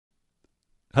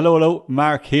Hello,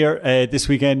 Mark here. This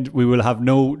weekend we will have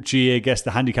no GA Guess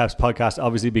the Handicaps podcast,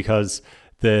 obviously because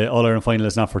the All-Ireland final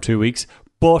is not for 2 weeks.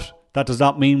 But that does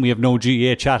not mean we have no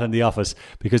GA chat in the office,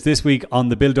 because this week on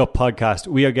the Build Up podcast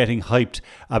we are getting hyped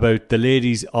about the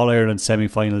ladies All-Ireland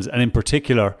semi-finals, and in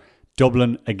particular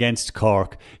Dublin against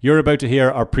Cork. You're about to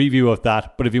hear our preview of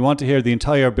that, but if you want to hear the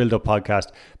entire Build Up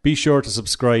podcast, be sure to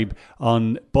subscribe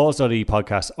on balls.e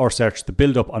podcast or search the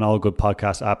Build Up on all good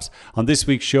podcast apps. On this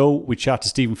week's show, we chat to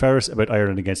Stephen Ferris about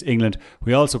Ireland against England.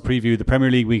 We also preview the Premier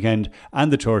League weekend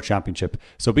and the Tour Championship.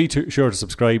 So be sure to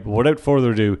subscribe. But without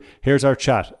further ado, here's our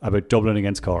chat about Dublin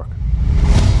against Cork.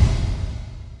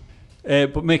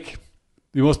 But Mick,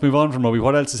 we must move on from rugby.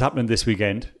 What else is happening this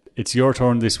weekend? It's your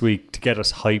turn this week to get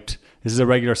us hyped. This is a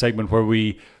regular segment where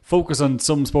we focus on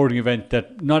some sporting event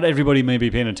that not everybody may be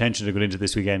paying attention to going into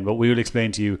this weekend, but we will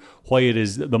explain to you why it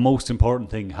is the most important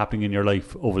thing happening in your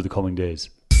life over the coming days.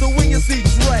 So when you see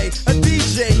Dre, a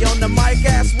DJ on the mic,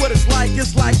 ask what it's like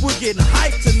we're getting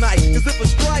hyped tonight. Cause if a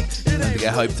strike, it ain't... To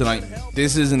get hyped tonight,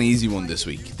 this is an easy one this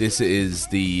week. This is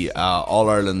the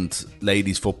All-Ireland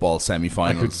ladies football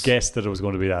semi-finals. I could guess that it was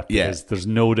going to be that, because there's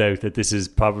no doubt that this is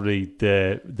probably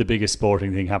the biggest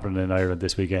sporting thing happening in Ireland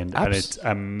this weekend, and it's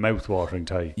a mouth-watering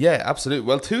tie. Yeah, absolutely.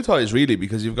 Well, two ties really,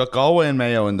 because you've got Galway and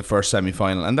Mayo in the first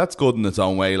semi-final, and that's good in its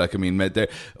own way. Like, I mean,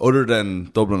 other than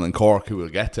Dublin and Cork, who we'll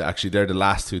get to, actually they're the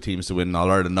last two teams to win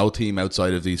All-Ireland. No team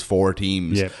outside of these four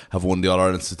teams have won the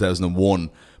All-Ireland since 2001,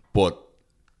 but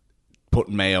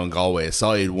putting Mayo and Galway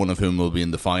aside, one of whom will be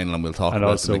in the final, and we'll talk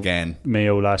about them again.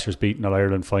 Mayo last year's beaten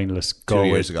All-Ireland finalists.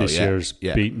 Galway's this year's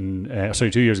beaten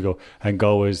 2 years ago, and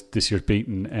Galway's this year's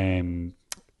beaten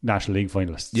National League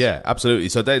finalists. Yeah, absolutely.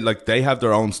 So they have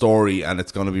their own story, and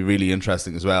it's going to be really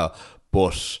interesting as well.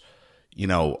 But you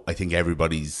know, I think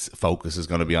everybody's focus is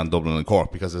going to be on Dublin and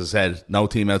Cork, because, as I said, no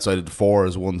team outside of the four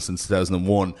has won since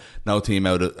 2001. No team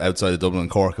outside of Dublin and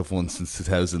Cork have won since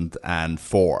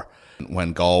 2004,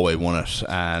 when Galway won it.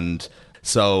 And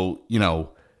so, you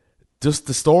know, just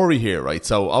the story here, right?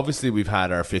 So obviously we've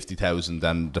had our 50,000,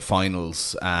 and the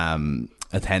finals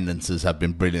attendances have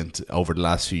been brilliant over the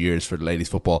last few years for the ladies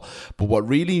football. But what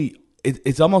really,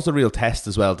 it's almost a real test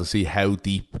as well to see how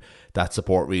deep that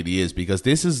support really is, because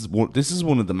this is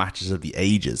one of the matches of the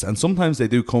ages, and sometimes they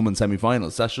do come in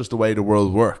semi-finals. That's just the way the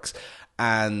world works.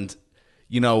 And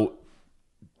you know,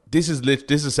 this is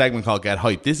a segment called Get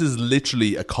Hyped. This is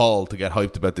literally a call to get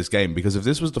hyped about this game, because if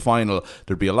this was the final,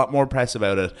 there'd be a lot more press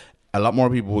about it, a lot more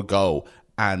people would go,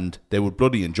 and they would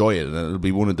bloody enjoy it, and it'll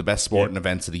be one of the best sporting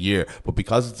events of the year. But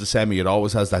because it's a semi, it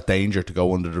always has that danger to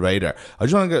go under the radar. I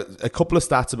just want to get a couple of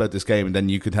stats about this game, and then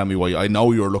you can tell me why. I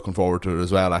know you're looking forward to it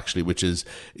as well, actually, which is,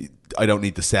 I don't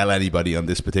need to sell anybody on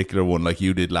this particular one like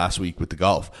you did last week with the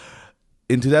golf.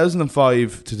 In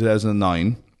 2005 to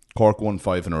 2009, Cork won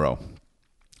 5 in a row.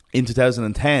 In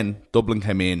 2010, Dublin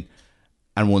came in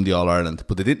and won the All-Ireland,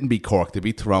 but they didn't beat Cork. They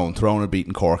beat Tyrone. Tyrone had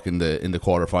beaten Cork in the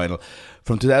quarter-final.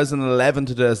 From 2011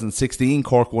 to 2016,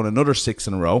 Cork won another 6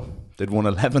 in a row. They'd won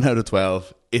 11 out of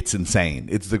 12. It's insane.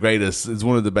 It's the greatest. It's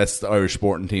one of the best Irish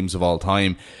sporting teams of all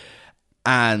time.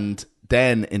 And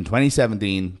then in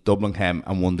 2017, Dublin came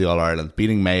and won the All-Ireland,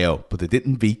 beating Mayo, but they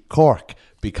didn't beat Cork,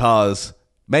 because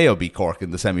Mayo beat Cork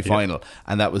in the semi-final,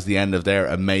 and that was the end of their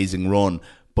amazing run.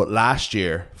 But last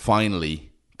year, finally,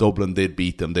 Dublin did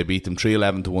beat them. They beat them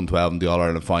 3-11 to 112 in the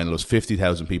All-Ireland final. It was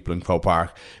 50,000 people in Croke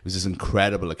Park. It was this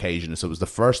incredible occasion. So it was the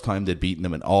first time they'd beaten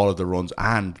them in all of the runs.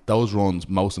 And those runs,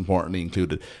 most importantly,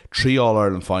 included 3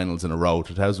 All-Ireland finals in a row,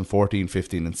 2014,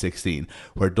 15 and 16,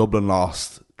 where Dublin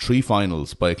lost 3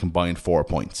 finals by a combined 4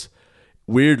 points.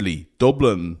 Weirdly,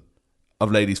 Dublin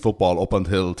of ladies football up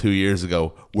until 2 years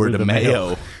ago were the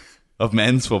Mayo of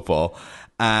men's football,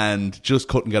 and just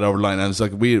couldn't get over the line. And it was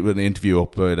like, we had an interview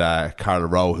up with Carla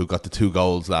Rowe, who got the 2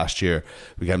 goals last year,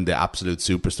 became the absolute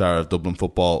superstar of Dublin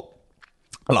football,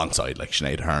 alongside like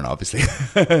Sinead Ahern, obviously,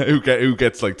 who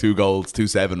gets like 2 goals,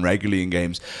 2-7 regularly in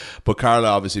games. But Carla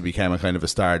obviously became a kind of a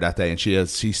star that day, and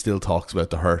she still talks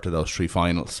about the hurt of those 3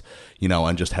 finals, you know,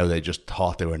 and just how they just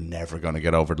thought they were never going to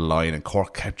get over the line, and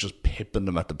Cork kept just pipping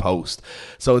them at the post.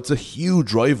 So it's a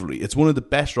huge rivalry. It's one of the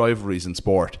best rivalries in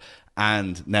sport.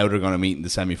 And now they're going to meet in the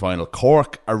semi-final.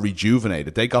 Cork are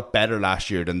rejuvenated. They got better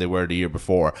last year than they were the year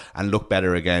before, and look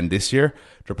better again this year.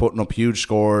 They're putting up huge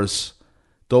scores.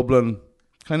 Dublin,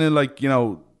 kind of like, you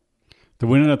know, they're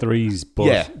winning at their ease,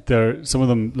 but they're, some of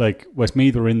them, like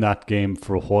Westmeath, were in that game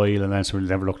for a while, and then so it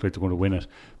never looked like they're going to win it.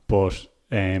 But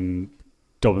Dublin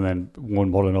then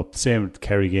won mulling up. Same with the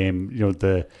Kerry game. You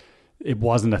know, it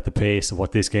wasn't at the pace of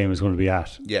what this game is going to be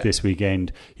at this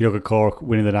weekend. You look at Cork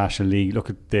winning the National League. Look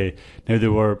at they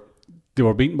were they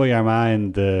were beaten by Armagh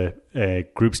in the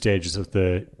group stages of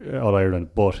the All-Ireland,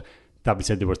 but that being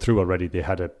said, they were through already. They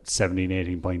had a 17,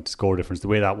 18 point score difference. The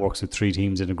way that works with 3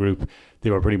 teams in a group, they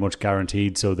were pretty much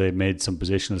guaranteed, so they made some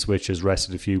positional switches,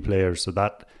 rested a few players, so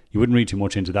that you wouldn't read too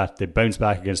much into that. They bounced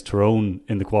back against Tyrone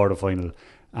in the quarter-final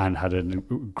and had an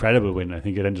incredible win. I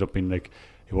think it ended up being like,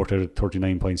 it worked out at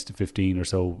 39 points to 15 or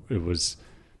so. It was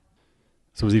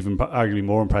even arguably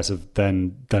more impressive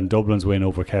than Dublin's win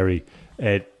over Kerry.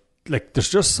 There's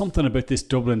just something about this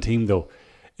Dublin team, though.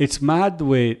 It's mad the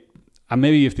way, and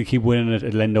maybe if they keep winning it,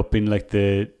 it'll end up being like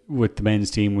with the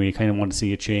men's team where you kind of want to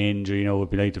see a change, or it'd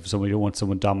be like if you don't want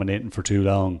someone dominating for too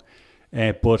long.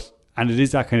 And it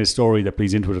is that kind of story that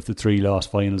plays into it of the 3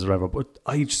 lost finals or whatever. But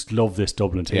I just love this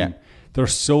Dublin team. Yeah.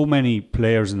 There's so many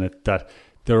players in it that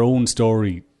their own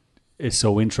story is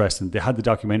so interesting. They had the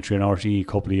documentary on RTE a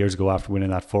couple of years ago after winning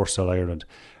that first All-Ireland,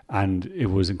 and it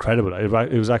was incredible.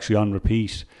 It was actually on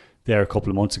repeat there a couple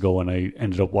of months ago, and I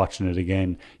ended up watching it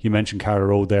again. You mentioned Cara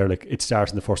Rowe there. Like, it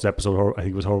starts in the first episode. I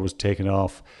think it was her was taken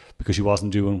off because she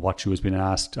wasn't doing what she was being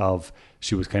asked of.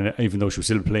 She was kind of, even though she was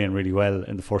still playing really well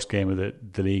in the first game of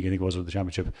the league, I think it was, or the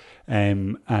championship,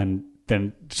 and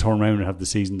then turn around and have the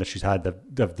season that she's had, the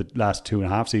last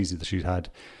 2.5 seasons that she's had.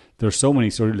 There's so many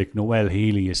sort of, like, Noelle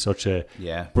Healy is such a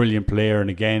brilliant player,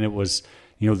 and again it was,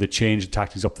 they changed the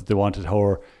tactics up that they wanted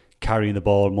her carrying the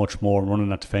ball much more and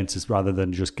running at defences rather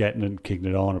than just getting and kicking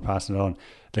it on or passing it on.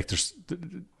 Like, it's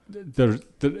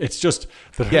just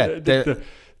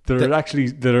there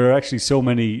are actually so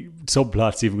many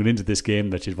subplots even going into this game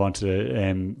that you'd want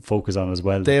to focus on as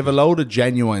well. They have a load of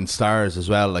genuine stars as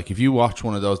well. Like, if you watch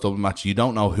one of those double matches, you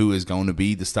don't know who is going to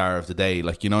be the star of the day.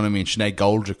 Like, you know what I mean? Sinead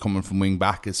Goldrick coming from wing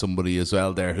back is somebody as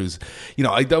well there who's,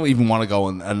 I don't even want to go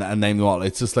and name them all.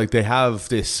 It's just like they have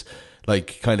this,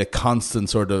 like, kind of constant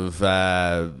sort of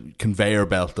conveyor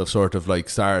belt of sort of like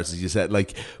stars, as you said.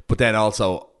 Like, but then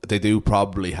also they do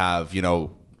probably have,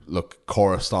 look,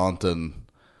 Cora Staunton,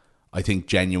 I think,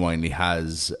 genuinely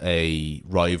has a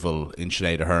rival in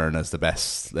Sinead Ahern as the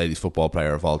best ladies football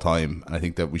player of all time. And I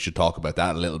think that we should talk about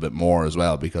that a little bit more as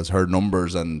well, because her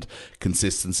numbers and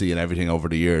consistency and everything over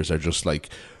the years are just like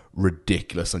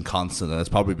ridiculous and constant. And it's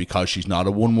probably because she's not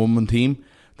a one-woman team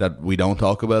that we don't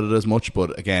talk about it as much.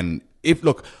 But again,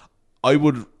 I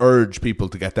would urge people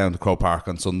to get down to Croke Park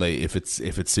on Sunday if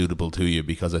it's suitable to you,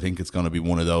 because I think it's going to be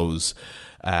one of those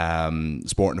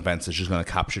sporting events that's just going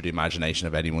to capture the imagination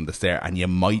of anyone that's there, and you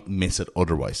might miss it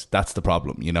otherwise. That's the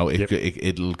problem.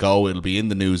 It'll be in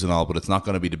the news and all, but it's not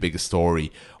going to be the biggest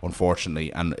story,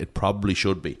 unfortunately, and it probably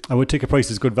should be. I would take a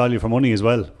price as good value for money as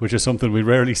well, which is something we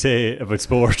rarely say about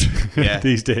sport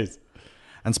these days.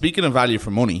 And speaking of value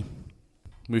for money,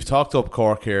 we've talked up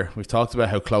Cork here. We've talked about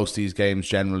how close these games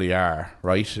generally are,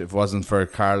 right? If it wasn't for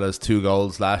Carla's 2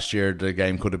 goals last year, the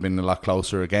game could have been a lot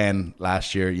closer again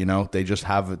last year. They just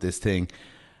have this thing.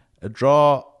 A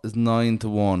draw is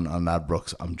 9-1 on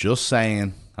Ladbrokes. I'm just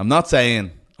saying. I'm not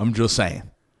saying. I'm just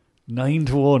saying.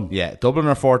 9-1. Yeah, Dublin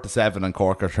are 4-7 and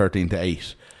Cork are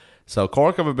 13-8. So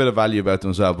Cork have a bit of value about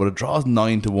them as well, but a draw is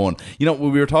 9-1.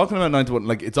 When we were talking about 9-1,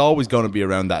 like, it's always going to be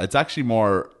around that. It's actually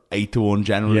more 8-1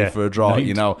 generally for a draw,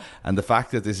 and the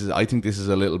fact that I think this is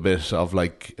a little bit of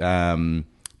like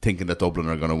thinking that Dublin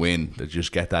are going to win, that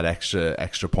just get that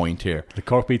extra point here. The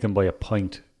Cork beat them by a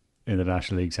point in the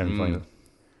National League semi-final.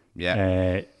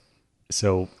 You're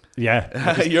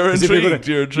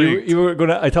intrigued. You were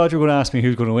gonna. I thought you were going to ask me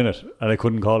who's going to win it, and I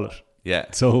couldn't call it. Yeah.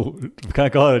 So if you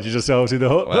can't call it, you just obviously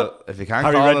if you can't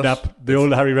Harry Redknapp, the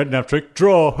old Harry Redknapp trick,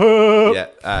 draw.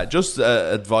 Just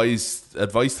advice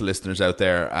to listeners out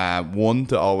there. 1,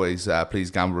 to always please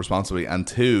gamble responsibly, and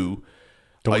 2,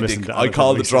 I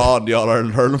called the draw in the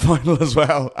All-Ireland hurling final as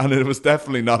well, and it was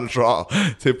definitely not a draw.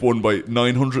 Tip won by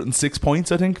 906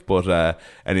 points, I think. But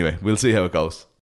anyway, we'll see how it goes.